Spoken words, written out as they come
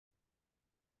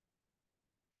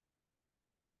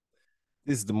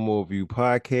This is the More View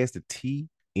Podcast, the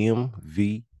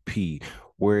TMVP,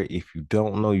 where if you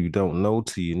don't know, you don't know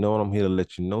till you know, and I'm here to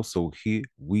let you know. So here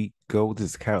we go.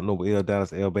 This is Counting Over L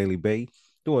Dallas L Bailey Bay.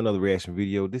 Do another reaction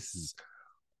video. This is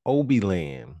Obi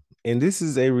Land, and this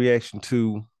is a reaction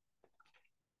to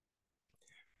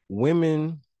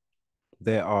women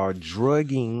that are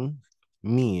drugging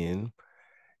men.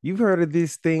 You've heard of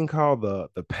this thing called the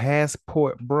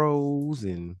passport bros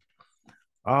and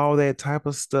all that type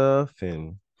of stuff,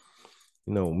 and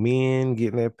men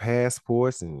getting their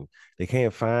passports and they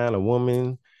can't find a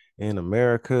woman in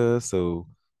America. So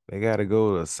they got to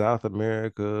go to South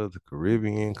America, the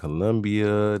Caribbean,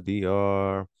 Colombia,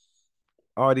 DR,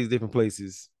 all these different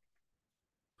places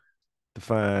to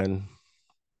find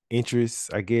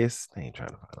interests, I guess. They ain't trying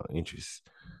to find no interests.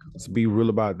 Let's be real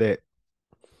about that.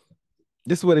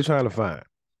 This is what they're trying to find.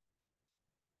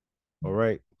 All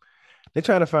right. They're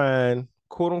trying to find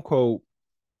quote unquote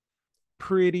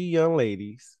pretty young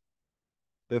ladies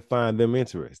that find them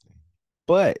interesting.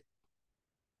 But,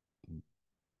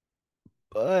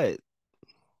 but,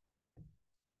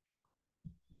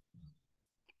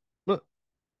 look,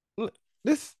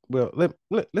 this well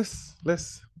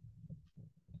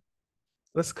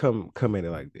let's come at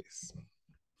it like this.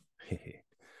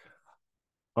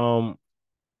 um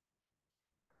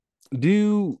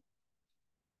do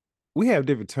we have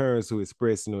different terms to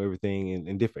express everything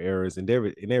in different eras, and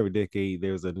in every decade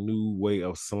there's a new way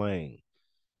of slang.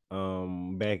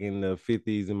 Back in the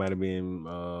 50s it might have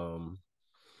been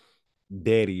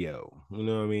daddy-o, you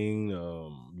know what I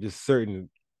mean, just certain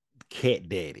cat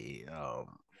daddy,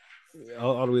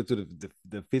 all the way to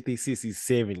the 50s, 60s,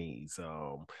 70s,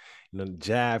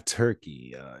 jive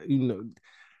turkey,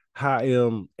 high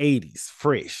 80s,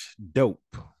 fresh,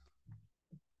 dope.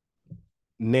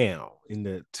 Now in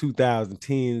the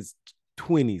 2010s,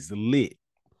 20s, lit,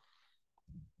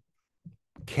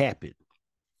 capping,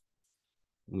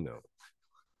 you know,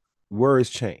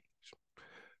 words change.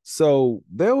 So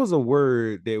there was a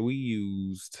word that we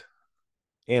used,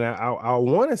 and I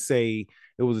want to say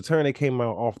it was a term that came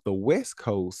out off the West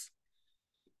Coast,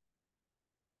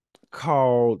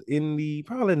 called in the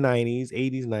probably 90s,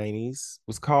 80s, 90s,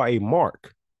 was called a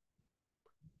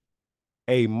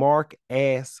mark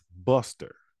ass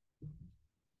buster.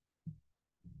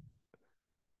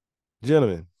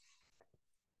 Gentlemen,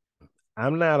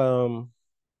 I'm not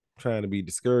trying to be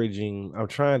discouraging. I'm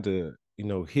trying to,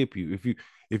 hip you.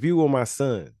 If you were my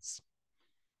sons,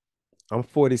 I'm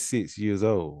 46 years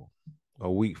old,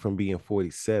 a week from being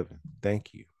 47.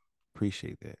 Thank you.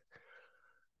 Appreciate that.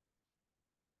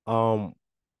 Um,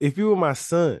 if you were my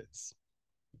sons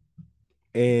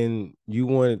and you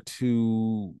wanted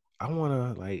to, I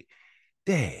want to like,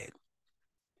 Dad,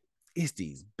 it's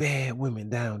these bad women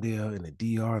down there in the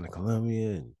DR and the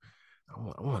Columbia, and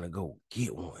I want to go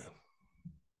get one.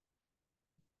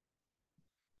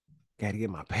 Got to get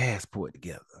my passport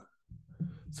together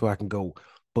so I can go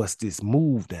bust this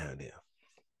move down there.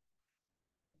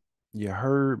 You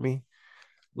heard me?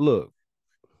 Look,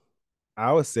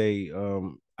 I would say, I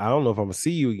don't know if I'm gonna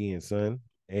see you again, son.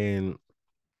 And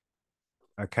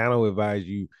I kind of advise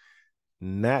you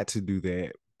not to do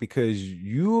that, because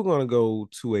you're gonna go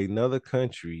to another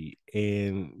country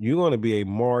and you're gonna be a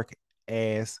mark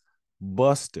ass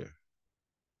buster.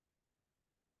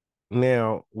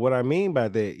 Now, what I mean by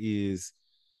that is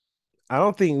I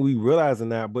don't think we realize it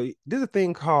now, but there's a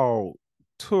thing called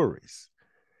tourists.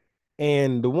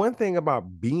 And the one thing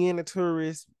about being a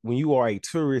tourist, when you are a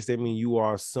tourist, that means you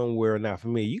are somewhere not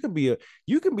familiar.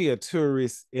 You can be a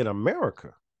tourist in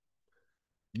America.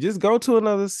 Just go to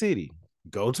another city,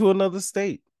 go to another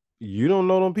state. You don't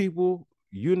know them people.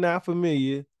 You're not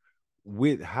familiar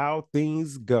with how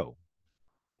things go.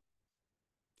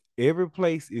 Every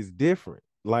place is different.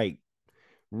 Like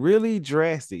really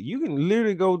drastic. You can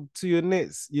literally go to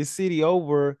your city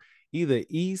over either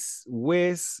east,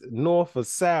 west, north, or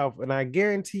south, and I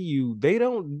guarantee you they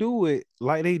don't do it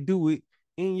like they do it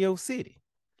in your city.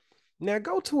 Now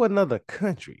go to another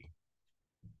country.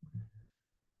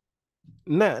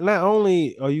 Not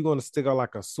only are you going to stick out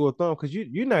like a sore thumb, because you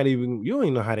don't even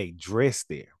know how they dress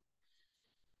there,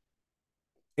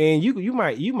 and you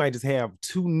might just have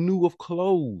too new of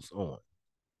clothes on.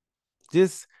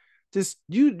 Just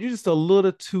you're just a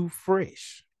little too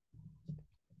fresh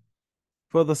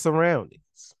for the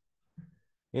surroundings.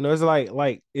 It's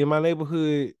like in my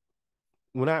neighborhood,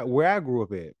 where I grew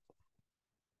up at.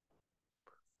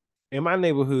 In my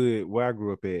neighborhood where I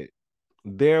grew up at,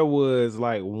 there was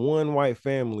like one white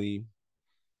family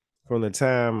from the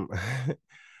time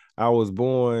I was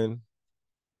born.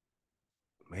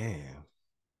 Man,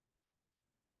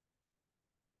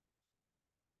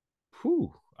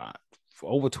 whew,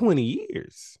 for over 20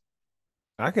 years.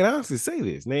 I can honestly say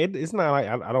this. Now, it's not like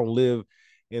I don't live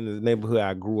in the neighborhood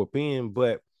I grew up in,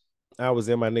 but I was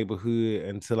in my neighborhood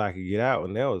until I could get out.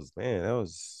 And that was, man,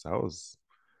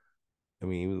 I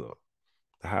mean,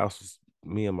 the house was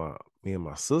me and my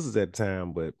sisters at the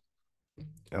time, but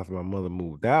after my mother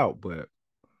moved out, but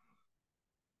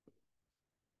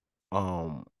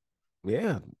um,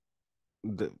 yeah,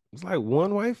 it's like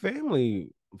one white family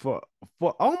for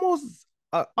almost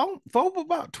for over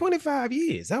about 25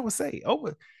 years, I would say.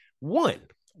 Over one.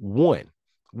 One.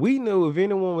 We knew if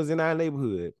anyone was in our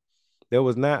neighborhood that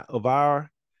was not of our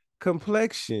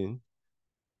complexion,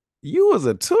 you was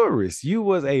a tourist. You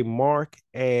was a mark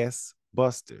ass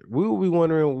buster. We will be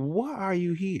wondering, why are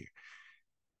you here?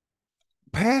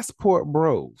 Passport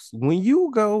bros, when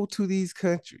you go to these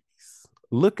countries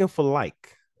looking for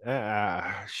like,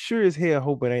 sure as hell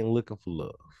hope it ain't looking for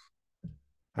love.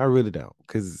 I really don't,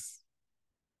 because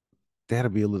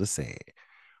that'll be a little sad.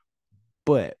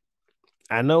 But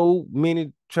I know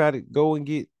many try to go and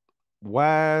get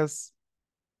wives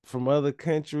from other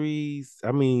countries.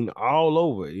 I mean, all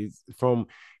over. It's from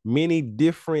many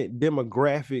different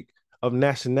demographic of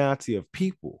nationality of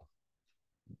people.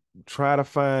 Try to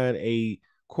find a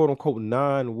quote unquote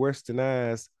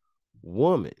non-westernized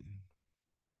woman,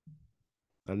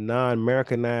 a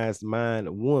non-Americanized mind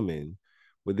woman,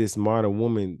 with this modern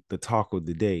woman, the talk of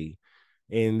the day.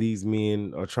 And these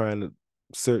men are trying to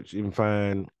search and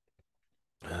find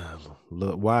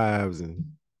wives,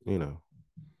 and you know,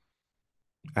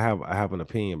 I have an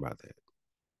opinion about that,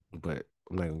 but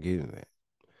I'm not gonna get into that.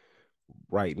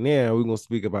 Right now, we're gonna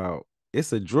speak about,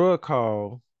 it's a drug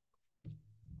called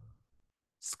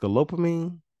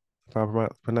scolopamine, if I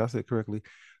pronounce it correctly.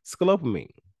 Scolopamine.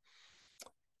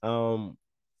 Um,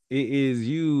 it is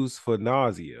used for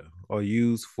nausea or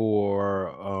used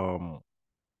for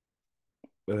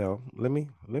well, let me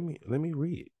read. Let me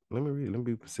read. Let me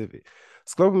be specific.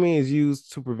 Scolopamine is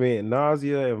used to prevent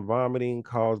nausea and vomiting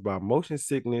caused by motion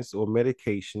sickness or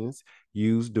medications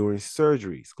used during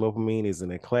surgery. Scolopamine is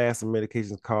in a class of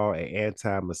medications called an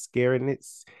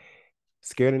anti-muscarinics.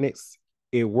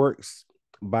 It works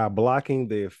by blocking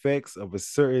the effects of a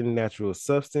certain natural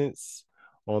substance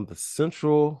on the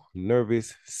central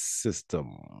nervous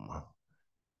system.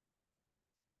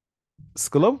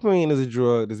 Scolopamine is a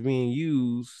drug that's being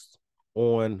used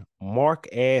on mark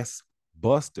ass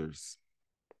busters,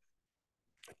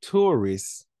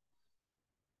 tourists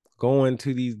going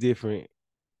to these different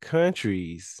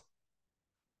countries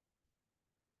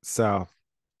south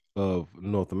of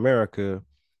North America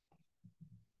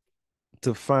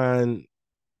to find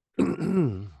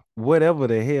whatever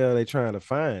the hell they're trying to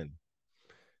find.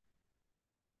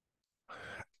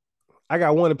 I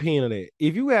got one opinion on that.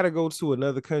 If you got to go to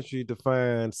another country to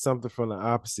find something from the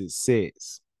opposite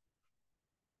sex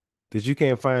that you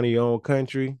can't find in your own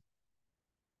country,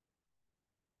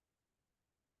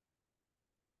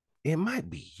 it might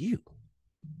be you.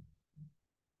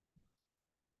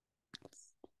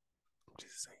 I'm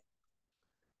just saying.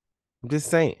 I'm just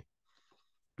saying.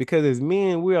 Because as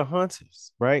men, we're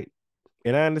hunters, right?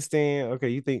 And I understand, okay,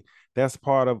 you think that's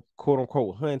part of quote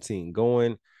unquote hunting,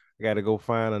 going, I got to go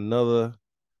find another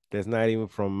that's not even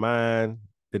from mine,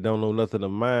 that don't know nothing of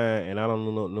mine, and I don't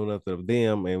know nothing of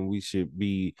them, and we should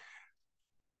be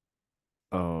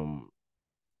um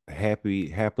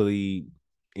happily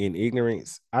in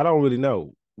ignorance. I don't really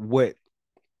know what,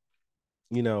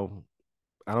 you know,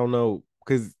 I don't know,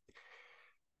 because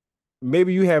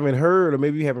maybe you haven't heard, or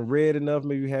maybe you haven't read enough,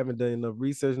 maybe you haven't done enough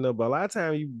research enough, but a lot of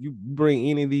times you bring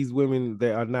any of these women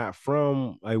that are not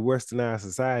from a westernized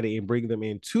society and bring them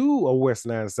into a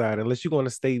westernized society, unless you're going to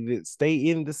stay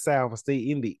in the South or stay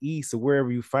in the East or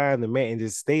wherever you find them at, and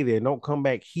just stay there. Don't come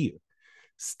back here.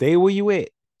 Stay where you at.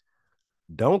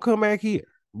 Don't come back here.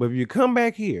 But if you come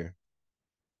back here,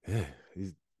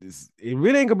 it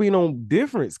really ain't gonna be no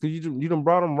difference, because you done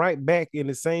brought them right back in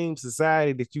the same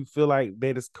society that you feel like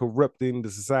that is corrupting the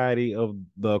society of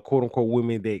the quote unquote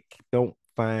women that don't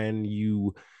find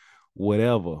you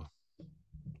whatever.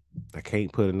 I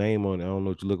can't put a name on it. I don't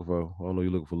know what you're looking for. I don't know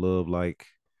you're looking for love, like,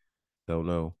 don't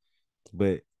know.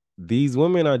 But these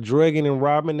women are drugging and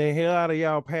robbing the hell out of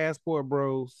y'all passport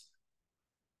bros.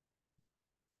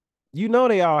 You know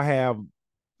they all have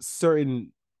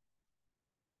certain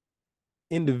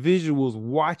individuals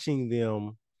watching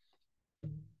them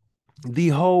the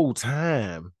whole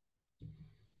time.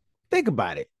 Think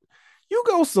about it. You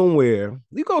go somewhere,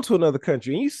 you go to another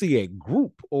country, and you see a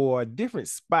group or different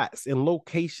spots and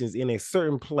locations in a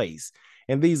certain place,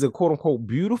 and these are quote unquote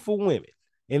beautiful women,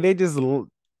 and they just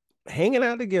hanging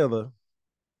out together.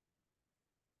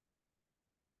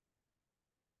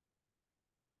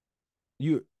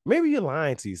 You maybe you're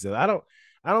lying to yourself. I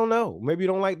don't know. Maybe you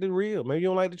don't like the real. Maybe you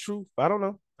don't like the truth. I don't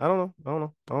know. I don't know. I don't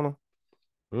know. I don't know.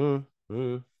 Mm,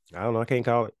 mm. I don't know. I can't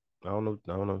call it. I don't know.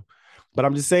 I don't know. But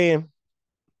I'm just saying,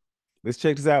 let's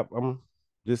check this out. I'm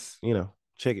just,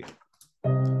 check it.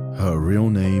 Her real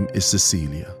name is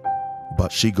Cecilia,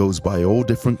 but she goes by all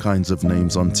different kinds of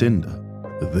names on Tinder.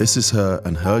 This is her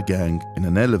and her gang in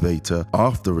an elevator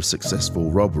after a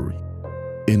successful robbery,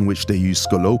 in which they use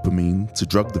scolopamine to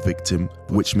drug the victim,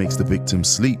 which makes the victim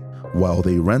sleep while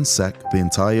they ransack the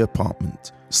entire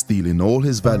apartment, stealing all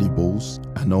his valuables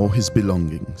and all his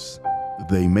belongings.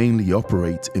 They mainly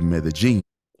operate in Medellin.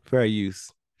 Fair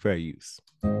use. Fair use.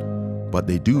 But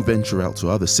they do venture out to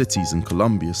other cities in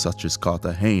Colombia such as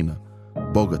Cartagena,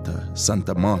 Bogota,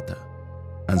 Santa Marta.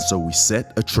 And so we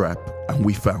set a trap and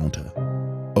we found her.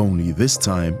 Only this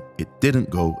time it didn't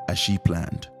go as she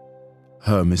planned.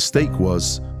 Her mistake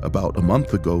was, about a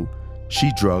month ago,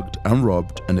 she drugged and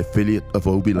robbed an affiliate of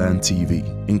Obiland TV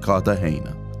in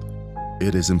Cartagena.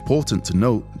 It is important to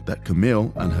note that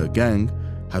Camille and her gang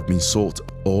have been sought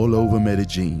all over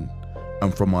Medellin.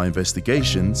 And from our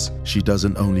investigations, she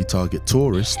doesn't only target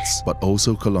tourists, but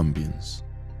also Colombians.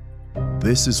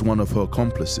 This is one of her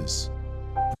accomplices.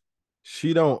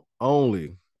 She don't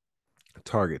only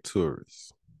target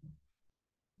tourists.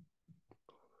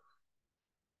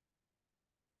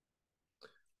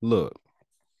 Look,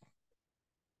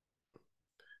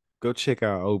 go check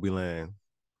out Obiland.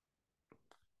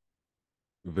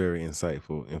 Very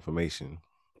insightful information.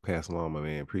 Pass along, my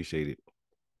man. Appreciate it.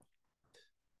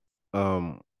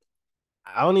 I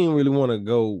don't even really want to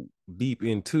go deep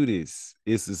into this.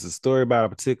 It's a story about a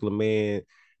particular man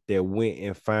that went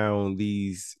and found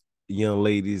these young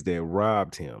ladies that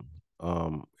robbed him.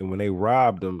 And when they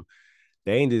robbed him,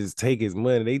 they ain't just take his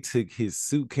money. They took his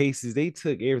suitcases. They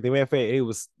took everything. Matter of fact, it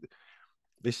was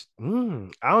this. I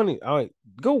don't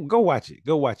go watch it.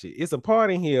 Go watch it. It's a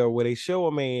part in here where they show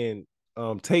a man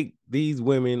take these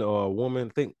women or a woman.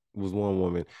 I think it was one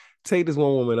woman. Take this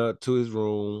one woman up to his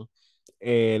room,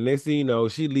 and next thing you know,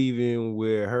 she leaving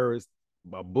with her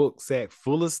a book sack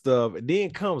full of stuff, and then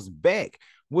comes back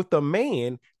with a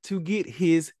man to get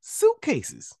his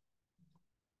suitcases.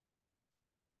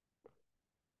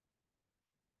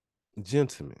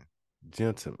 Gentlemen,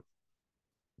 gentlemen.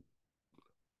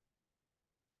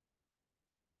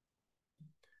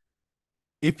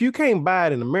 If you can't buy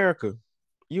it in America,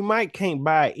 you might can't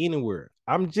buy it anywhere.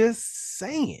 I'm just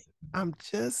saying. I'm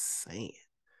just saying.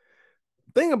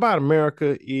 The thing about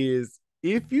America is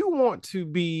if you want to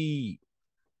be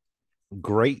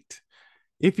great,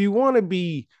 if you want to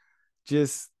be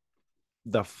just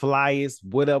the flyest,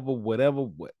 whatever,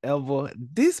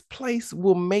 this place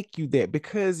will make you that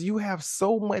because you have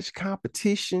so much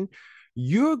competition.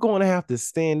 You're going to have to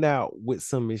stand out with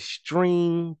some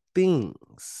extreme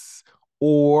things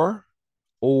or,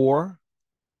 or,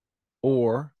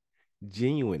 or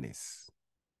genuineness.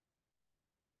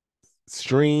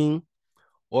 Extreme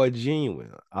or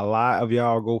genuine. A lot of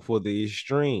y'all go for the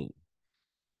extreme.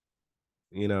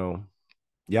 You know,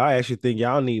 y'all actually think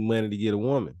y'all need money to get a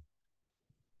woman.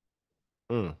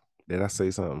 Did I say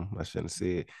something I shouldn't have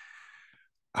said?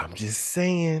 I'm just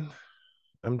saying.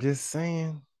 I'm just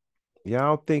saying.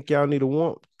 Y'all think y'all need a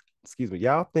woman. Excuse me.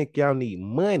 Y'all think y'all need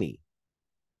money.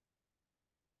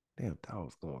 Damn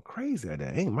dog's going crazy at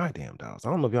that. Ain't my damn dogs. I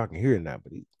don't know if y'all can hear it now,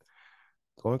 but he's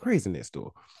going crazy in that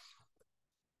store.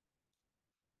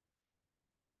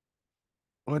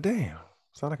 Well, damn.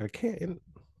 Sound like a cat.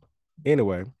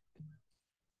 Anyway,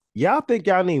 y'all think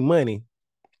y'all need money.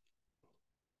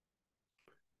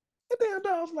 That damn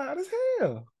dog's loud as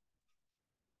hell.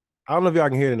 I don't know if y'all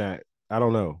can hear it or not. I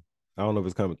don't know. I don't know if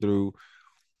it's coming through.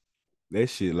 That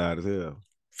shit loud as hell.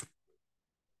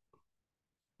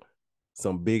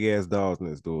 Some big ass dogs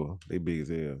next door. They big as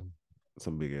hell.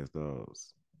 Some big ass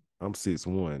dogs. I'm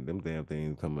 6'1". Them damn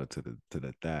things come up to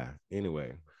the thigh.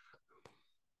 Anyway.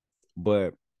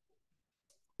 But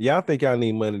y'all think y'all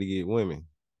need money to get women.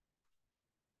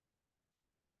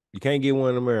 You can't get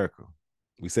one in America.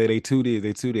 We say they too this,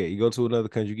 they too that. You go to another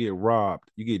country, you get robbed.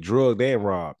 You get drugged and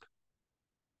robbed.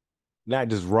 Not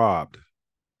just robbed.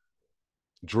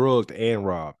 Drugged and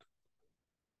robbed.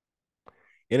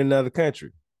 In another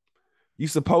country. You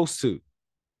supposed to.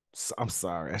 I'm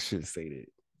sorry. I shouldn't say that.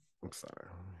 I'm sorry.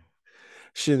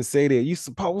 Shouldn't say that. You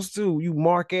supposed to. You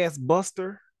mark ass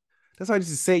buster. That's how I used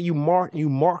to say you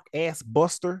mark ass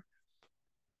buster.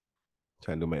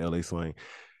 Trying to do my LA slang.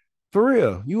 For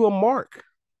real, you a mark.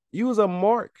 You was a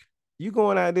mark. You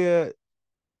going out there,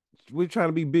 we trying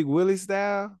to be Big Willie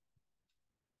style.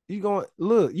 You going,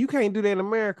 look, you can't do that in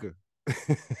America.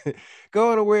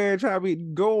 Go anywhere and try to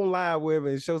go on live wherever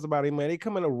and show somebody money. They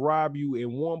coming to rob you in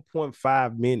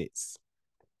 1.5 minutes.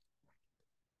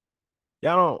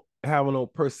 Y'all don't have no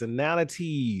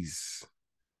personalities.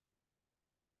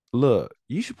 Look,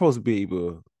 you supposed to be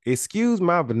able, excuse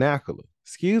my vernacular.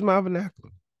 Excuse my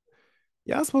vernacular.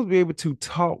 Y'all supposed to be able to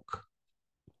talk,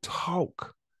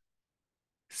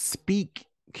 speak,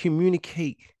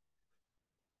 communicate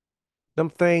them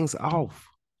things off.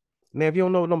 Now, if you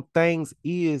don't know what them things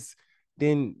is,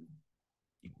 then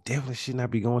you definitely should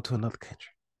not be going to another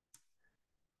country.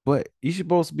 But you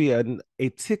supposed to be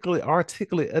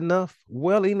articulate enough,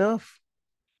 well enough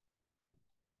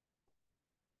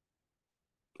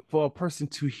for a person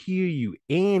to hear you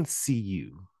and see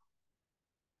you.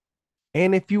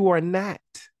 And if you are not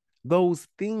those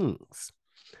things,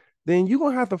 then you're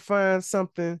gonna have to find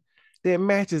something that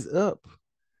matches up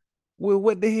with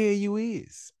what the hell you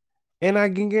is. And I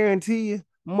can guarantee you,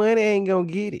 money ain't gonna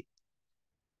get it.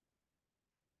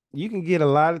 You can get a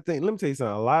lot of things. Let me tell you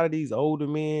something. A lot of these older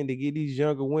men, they get these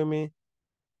younger women.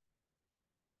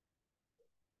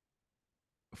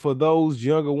 For those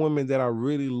younger women that are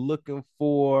really looking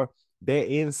for that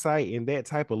insight and that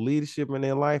type of leadership in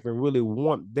their life and really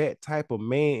want that type of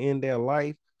man in their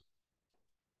life,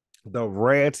 the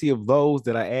rarity of those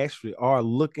that actually are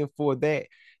looking for that.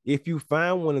 If you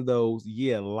find one of those,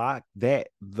 yeah, lock that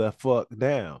the fuck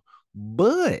down.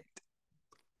 But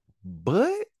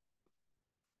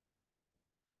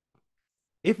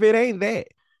if it ain't that,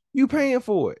 you paying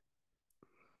for it.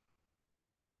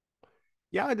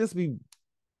 Y'all just be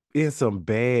in some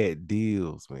bad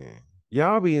deals, man.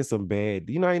 Y'all be in some bad,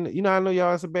 I know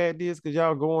y'all in some bad deals because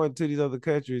y'all going to these other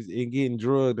countries and getting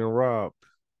drugged and robbed.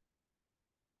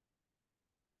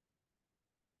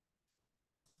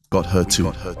 Got her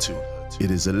too.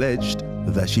 It is alleged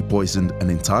that she poisoned an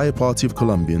entire party of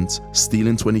Colombians,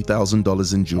 stealing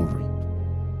 $20,000 in jewelry.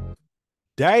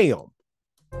 Damn.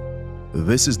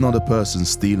 This is not a person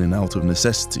stealing out of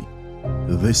necessity.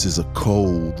 This is a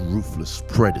cold, ruthless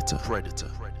predator.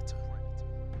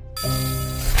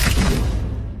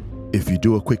 If you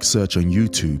do a quick search on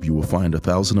YouTube, you will find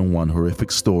 1,001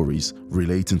 horrific stories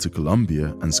relating to Colombia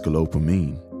and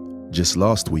scopolamine. Just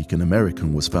last week, an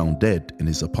American was found dead in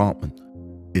his apartment.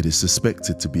 It is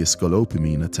suspected to be a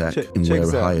scopolamine attack where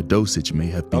a higher dosage may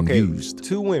have been used.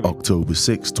 2 women. October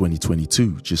 6,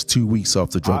 2022, just 2 weeks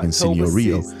after drugging October Senor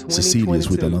Rio, 6, Cecilia's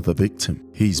with 2022. another victim.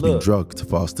 He's been drugged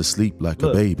fast asleep like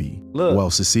a baby, while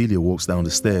Cecilia walks down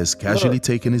the stairs casually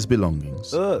taking his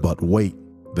belongings. But wait,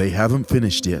 they haven't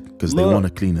finished yet because they want to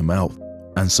clean him out.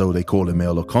 And so they call a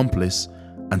male accomplice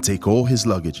and take all his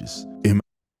luggages.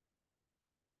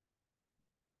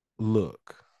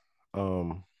 Look,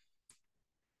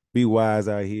 be wise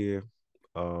out here.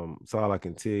 That's all I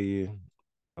can tell you.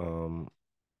 I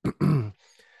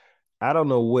don't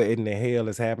know what in the hell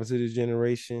has happened to this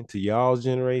generation, to y'all's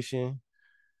generation,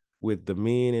 with the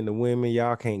men and the women.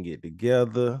 Y'all can't get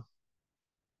together.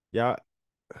 Y'all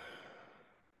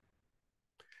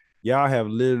have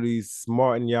literally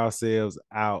smartened yourselves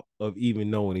out of even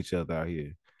knowing each other out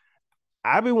here.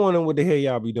 I be wondering what the hell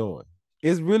y'all be doing.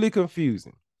 It's really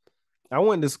confusing. I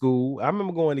went to school. I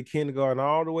remember going to kindergarten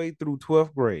all the way through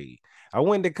 12th grade. I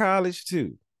went to college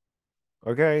too.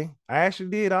 Okay. I actually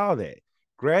did all that.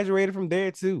 Graduated from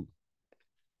there too.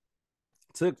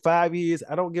 Took 5 years.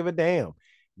 I don't give a damn.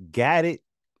 Got it.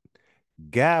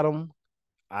 Got them.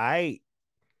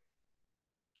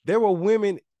 There were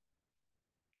women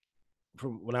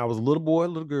from when I was a little boy,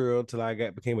 little girl, till I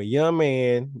became a young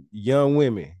man, young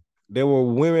women. There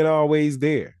were women always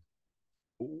there.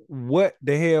 What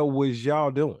the hell was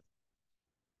y'all doing?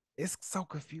 It's so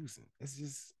confusing. It's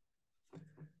just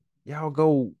y'all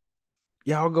go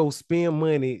spend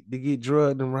money to get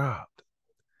drugged and robbed.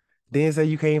 Then say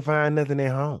you can't find nothing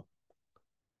at home.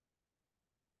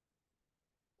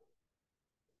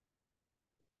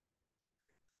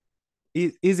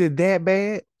 Is it that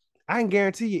bad? I can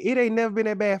guarantee you it ain't never been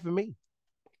that bad for me.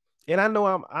 And I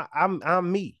know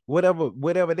I'm me.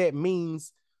 Whatever that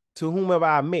means to whomever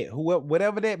I met,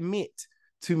 whatever that meant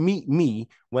to meet me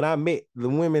when I met the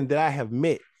women that I have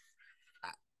met.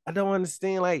 I don't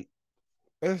understand. Like,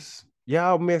 it's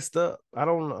y'all messed up. I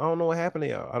don't know what happened to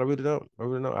y'all. I really don't. I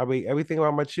really know. I mean, everything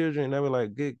about my children, they were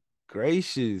like, good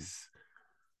gracious.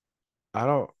 I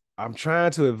don't. I'm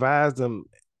trying to advise them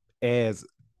as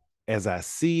I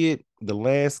see it. The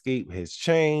landscape has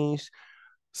changed.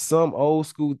 Some old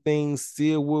school things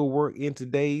still will work in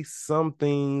today. Some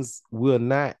things will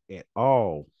not at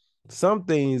all. Some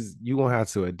things you're gonna have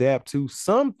to adapt to.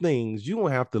 Some things you're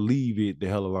gonna have to leave it the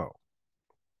hell alone.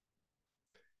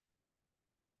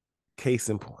 Case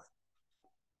in point.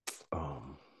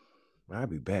 I'll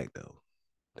be back though.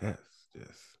 That's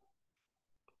just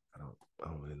I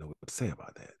don't really know what to say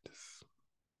about that. Just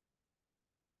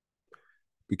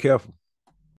be careful.